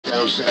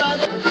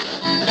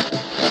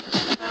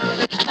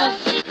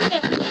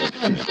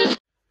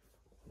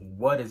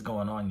What is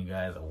going on, you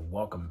guys?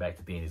 Welcome back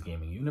to Danny's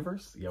Gaming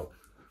Universe. Yo,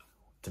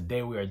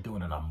 today we are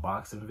doing an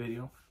unboxing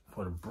video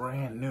for the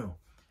brand new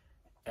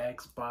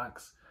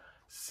Xbox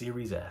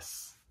Series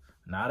S.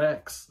 Not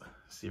X,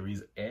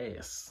 Series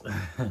S.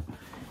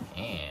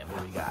 And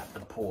we got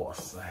the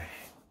pulse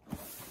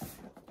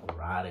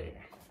right there.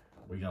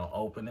 We're gonna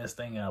open this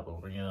thing up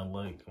and we're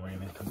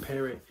gonna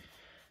compare it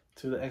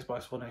to the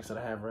Xbox One X that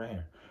I have right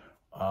here.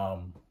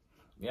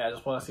 Yeah, I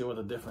just want to see what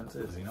the difference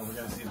is. You know, we're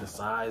gonna see the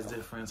size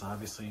difference.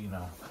 Obviously, you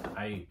know,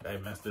 I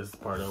messed this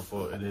part up,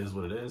 but it is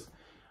what it is.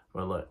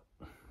 But look,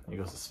 here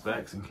goes the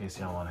specs in case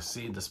y'all want to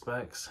see the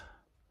specs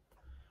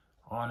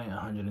on it.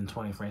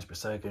 120 frames per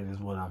second is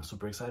what I'm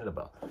super excited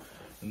about.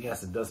 And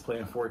yes, it does play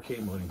in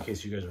 4K mode in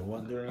case you guys are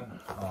wondering.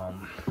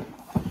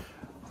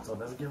 So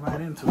let's get right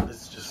into it.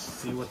 Let's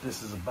just see what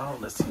this is about.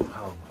 Let's see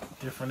how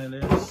different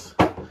it is.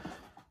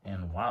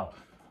 And wow,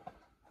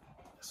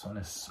 this one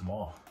is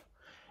small.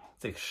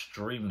 It's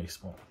extremely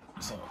small.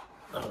 So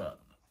look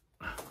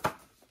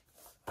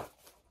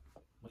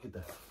at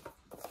that.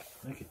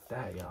 Look at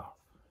that, y'all.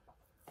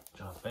 What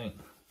y'all think?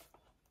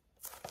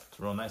 It's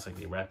real nice, like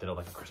they wrapped it up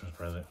like a Christmas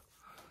present.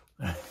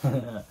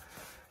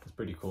 It's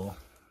pretty cool,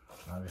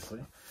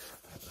 obviously.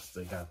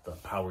 They got the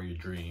power your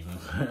dreams.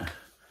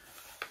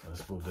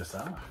 Let's move this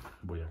out.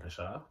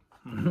 Booyakasha.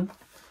 Move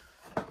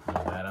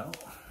that out.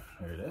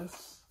 There it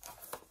is.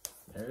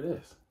 There it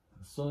is.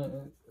 So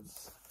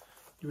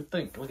you would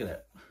think, look at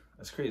that.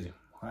 That's crazy.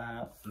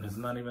 Wow. And it's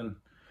not even,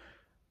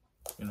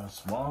 you know,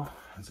 small.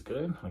 It's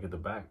good. Look at the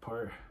back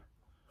part.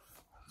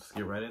 Let's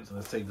get right into it.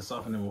 Let's take this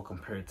off and then we'll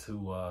compare it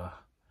to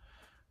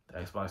the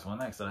Xbox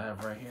One X that I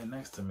have right here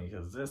next to me,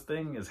 because this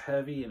thing is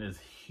heavy and it's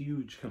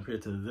huge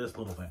compared to this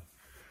little thing.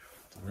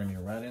 So we're gonna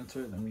get right into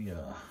it. Let me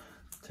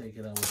take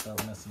it out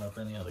without messing up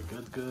any other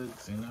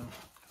goods, you know.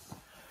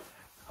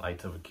 I like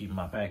to keep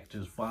my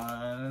packages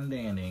fine and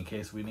dandy in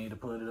case we need to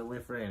put it away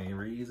for any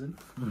reason.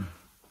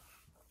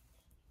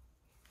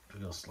 We're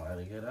gonna slide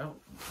it out.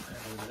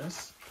 There it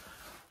is.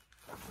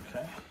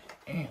 Okay.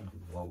 And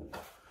whoa.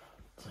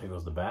 So here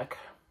goes the back.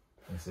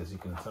 This, as you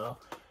can tell,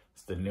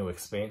 it's the new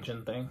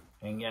expansion thing.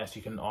 And yes,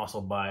 you can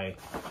also buy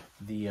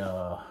the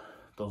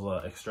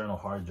those external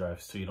hard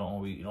drives too. You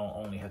don't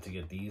only have to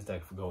get these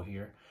that go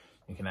here.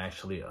 You can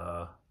actually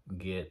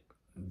get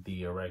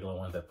the regular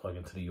ones that plug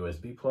into the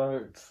USB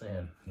ports,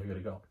 and you're good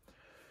to go.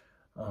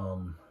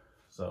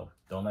 So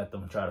don't let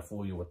them try to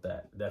fool you with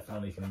that.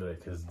 Definitely can do it,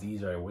 because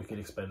these are wicked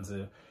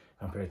expensive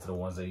compared to the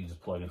ones that you just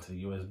plug into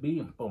the USB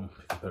and boom,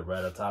 you can put it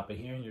right on top of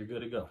here and you're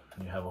good to go.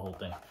 And you have a whole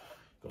thing.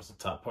 Goes to the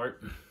top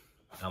part.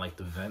 I like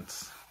the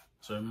vents.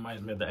 So it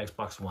reminds me of the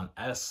Xbox One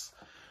S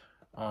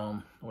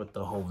with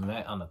the whole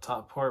vent on the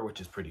top part,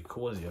 which is pretty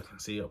cool, as you can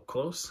see up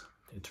close.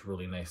 It's a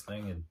really nice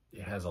thing.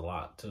 It has a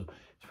lot too.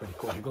 It's pretty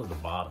cool. Here goes the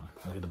bottom.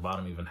 Look at the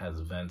bottom, even has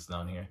vents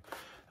down here.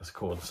 That's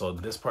cool. So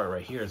this part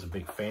right here is a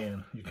big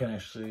fan. You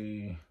can't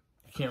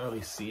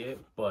really see it,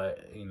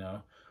 but you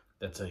know,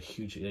 that's a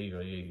huge,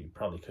 you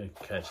probably could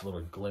catch a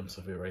little glimpse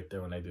of it right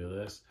there when I do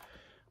this.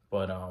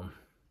 But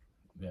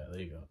yeah, there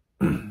you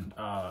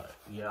go.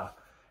 Yeah,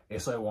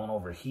 so it won't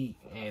overheat,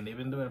 and they've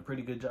been doing a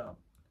pretty good job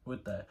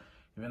with that.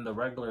 Even the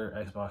regular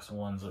Xbox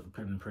Ones have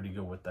been pretty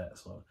good with that,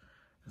 so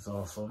it's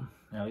awesome.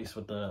 At least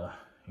with the,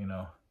 you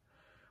know,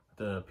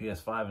 the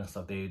PS5 and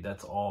stuff,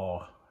 it's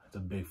a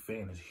big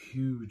fan. It's a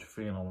huge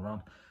fan all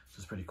around. It's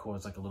just pretty cool.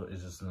 It's like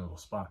it's just in a little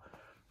spot.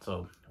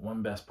 So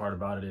one best part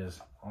about it is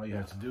all you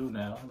have to do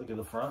now, look at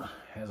the front,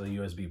 it has a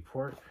USB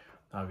port.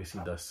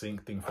 Obviously the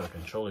sync thing for the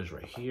controller is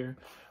right here,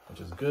 which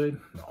is good.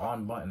 The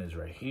on button is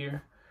right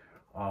here.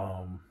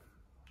 I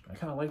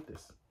kind of like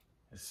this.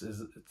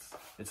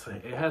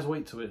 It has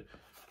weight to it,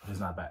 but it's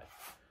not bad.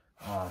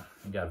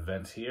 You got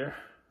vents here,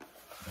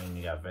 and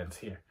you got vents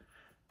here.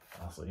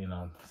 Also, you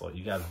know, so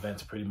you got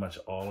vents pretty much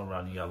all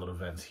around. You got little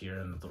vents here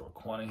and the little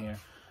corner here.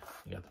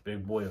 You got the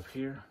big boy up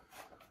here.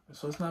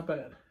 So it's not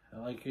bad. I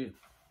like it.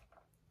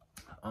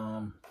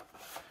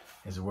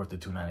 Is it worth the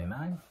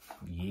 $299?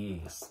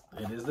 Yes,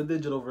 it is the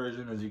digital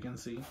version, as you can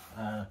see.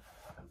 I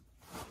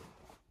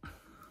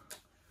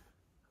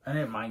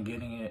didn't mind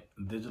getting it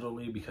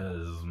digitally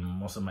because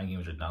most of my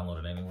games are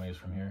downloaded anyways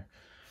from here.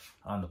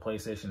 On the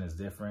PlayStation, it's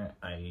different.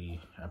 I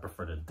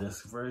prefer the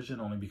disc version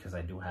only because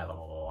I do have a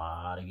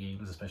lot of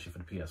games, especially for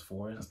the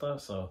PS4 and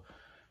stuff. So,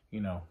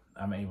 you know,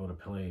 I'm able to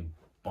play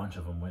a bunch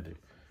of them with it.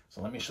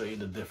 So let me show you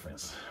the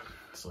difference.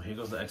 So here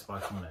goes the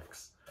Xbox One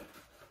X,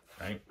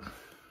 right?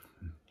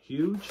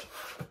 Huge,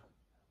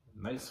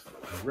 nice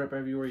grip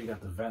everywhere. You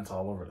got the vents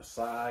all over the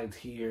sides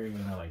here, you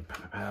know, like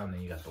pow, pow, and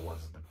then you got the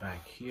ones in the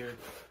back here,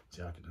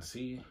 so y'all can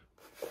see.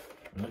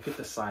 And look at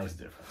the size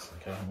difference,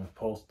 okay? I'm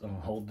gonna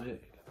hold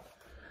it.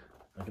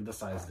 Look at the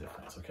size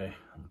difference, okay?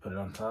 I'm gonna put it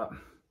on top.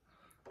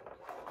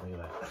 Look at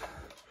that.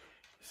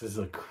 This is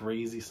a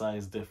crazy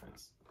size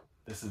difference.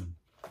 This is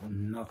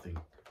nothing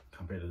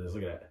compared to this.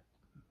 Look at that.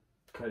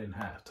 Cut in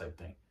half type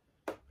thing.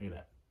 Look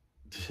at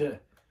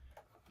that.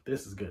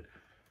 This is good.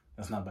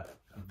 That's not bad.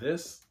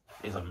 This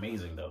is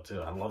amazing though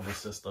too. I love the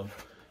system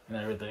and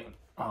everything.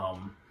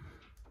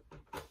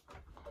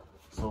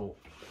 So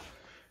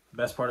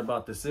best part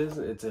about this is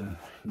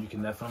you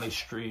can definitely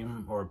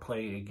stream or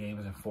play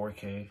games in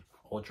 4K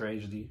Ultra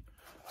HD,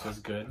 so it's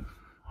good.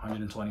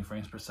 120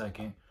 frames per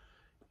second.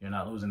 You're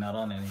not losing out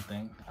on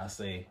anything. I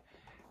say,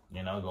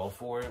 you know, go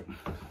for it.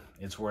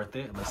 It's worth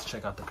it. Let's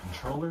check out the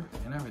controller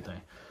and everything.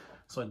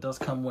 So it does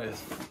come with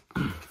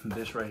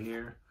this right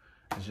here.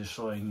 It's just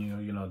showing you,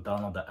 you know,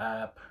 download the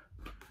app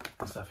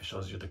and stuff. It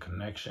shows you the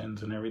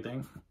connections and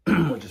everything,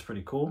 which is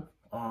pretty cool.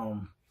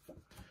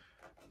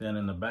 Then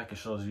in the back, it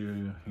shows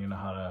you, you know,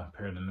 how to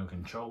pair the new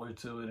controller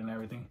to it and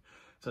everything.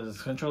 So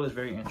this controller is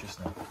very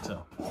interesting.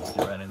 So let's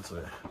get right into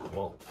it.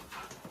 Well,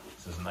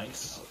 this is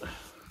nice.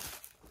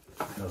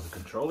 Here's the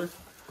controller.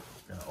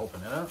 We're gonna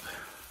open it up.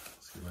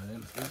 Let's get right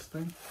into this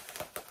thing.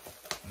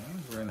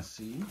 And we're gonna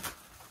see.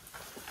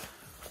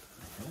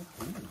 Okay.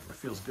 Ooh, it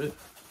feels good.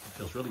 It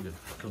feels really good.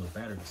 It comes with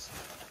batteries.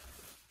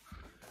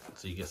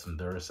 So you get some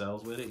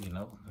Duracells with it, you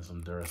know, and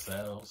some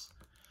Duracells.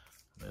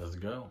 Let's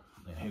go.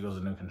 And here goes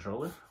the new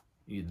controller.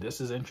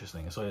 This is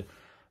interesting. So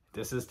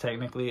this is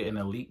technically an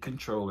Elite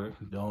controller.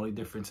 The only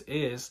difference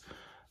is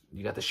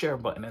you got the share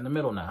button in the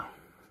middle now,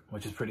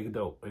 which is pretty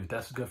dope. If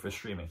that's good for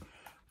streaming,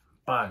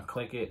 fine,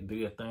 click it, do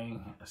your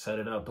thing, set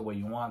it up the way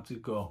you want to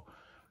go.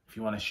 If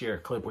you want to share a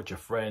clip with your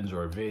friends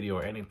or a video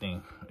or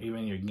anything,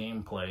 even your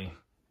gameplay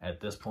at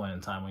this point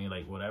in time when you're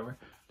like whatever,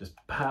 just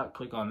pop,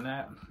 click on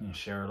that and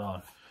share it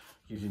on.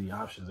 Gives you the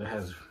options. It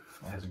has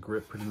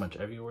grip pretty much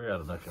everywhere. I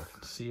don't know if y'all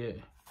can see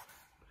it.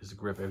 There's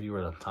grip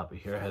everywhere on top of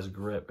here. It has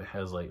grip. It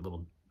has like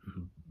little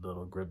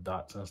grip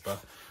dots and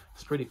stuff.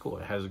 It's pretty cool.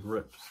 It has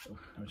grips,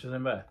 which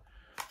isn't bad.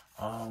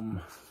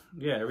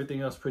 Yeah, everything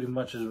else pretty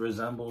much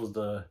resembles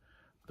the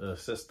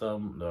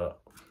system, the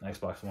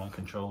Xbox One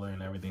controller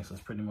and everything. So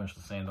it's pretty much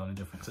the same. The only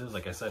difference is,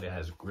 like I said, it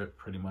has grip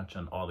pretty much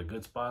on all the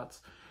good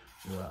spots.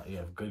 You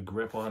have good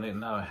grip on it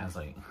now. It has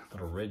like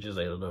little ridges.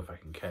 I don't know if I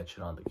can catch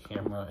it on the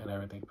camera and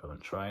everything, but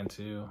I'm trying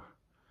to.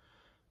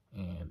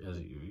 And as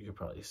you can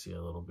probably see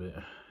a little bit.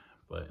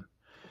 But,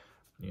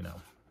 you know,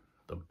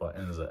 the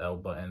buttons, the L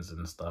buttons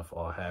and stuff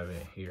all have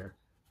it here.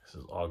 This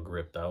is all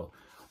gripped out,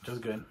 which is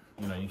good.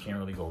 You know, you can't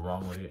really go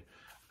wrong with it.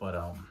 But,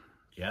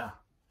 yeah,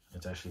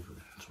 it's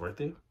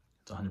worth it.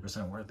 It's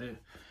 100% worth it.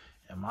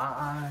 In my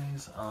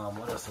eyes,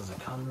 what else does it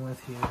come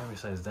with here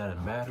besides that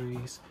and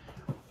batteries?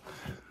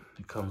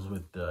 It comes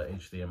with the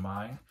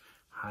HDMI,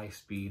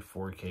 high-speed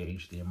 4K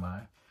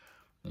HDMI,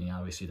 and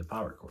obviously the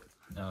power cord.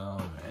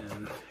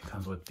 And it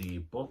comes with the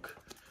book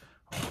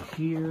over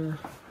here.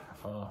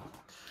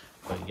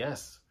 But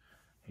yes,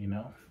 you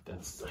know,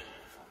 that's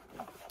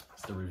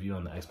the review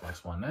on the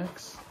Xbox One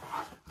X.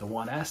 The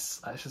One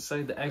S, I should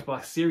say, the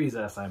Xbox Series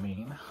S, I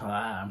mean.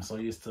 I'm so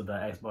used to the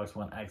Xbox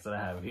One X that I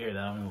have here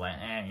that I'm like,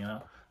 you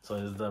know. So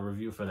it's the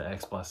review for the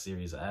Xbox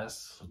Series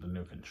S, the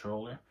new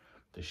controller.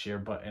 The share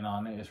button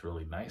on it is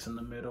really nice in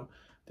the middle.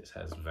 This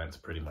has vents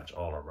pretty much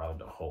all around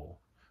the whole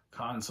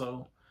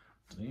console.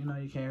 So, you know,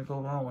 you can't go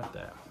wrong with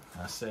that.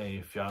 I say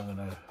if y'all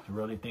gonna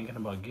really thinking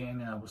about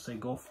getting it, I would say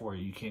go for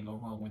it. You can't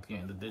go wrong with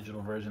getting the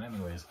digital version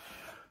anyways.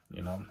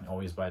 You know,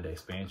 always buy the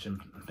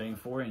expansion thing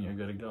for it and you're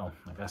good to go.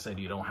 Like I said,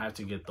 you don't have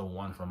to get the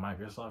one from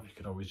Microsoft. You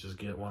can always just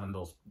get one of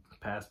those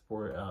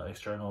passport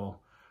external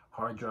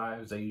hard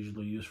drives they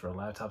usually use for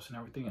laptops and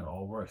everything. It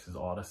all works. It's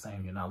all the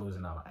same. You're not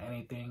losing out on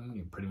anything.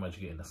 You're pretty much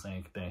getting the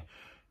same thing.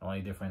 The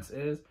only difference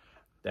is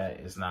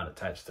that it's not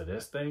attached to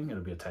this thing.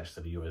 It'll be attached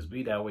to the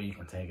USB. That way you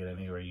can take it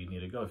anywhere you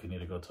need to go. If you need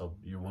to go to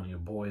one of your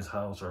boys'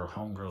 house or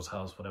homegirl's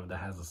house, whatever that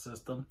has a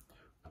system,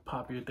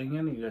 pop your thing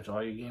in and you got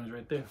all your games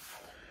right there.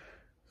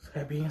 So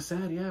that being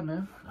said, yeah,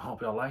 man, I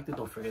hope y'all liked it.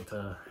 Don't forget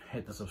to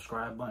hit the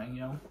subscribe button,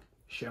 yo.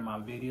 Share my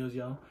videos,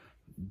 yo.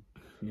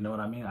 You know what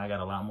I mean? I got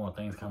a lot more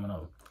things coming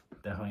up.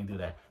 Definitely do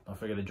that. Don't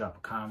forget to drop a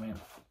comment.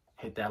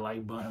 Hit that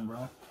like button,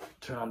 bro.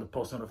 Turn on the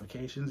post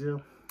notifications,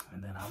 yo.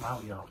 And then I'm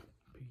out, y'all.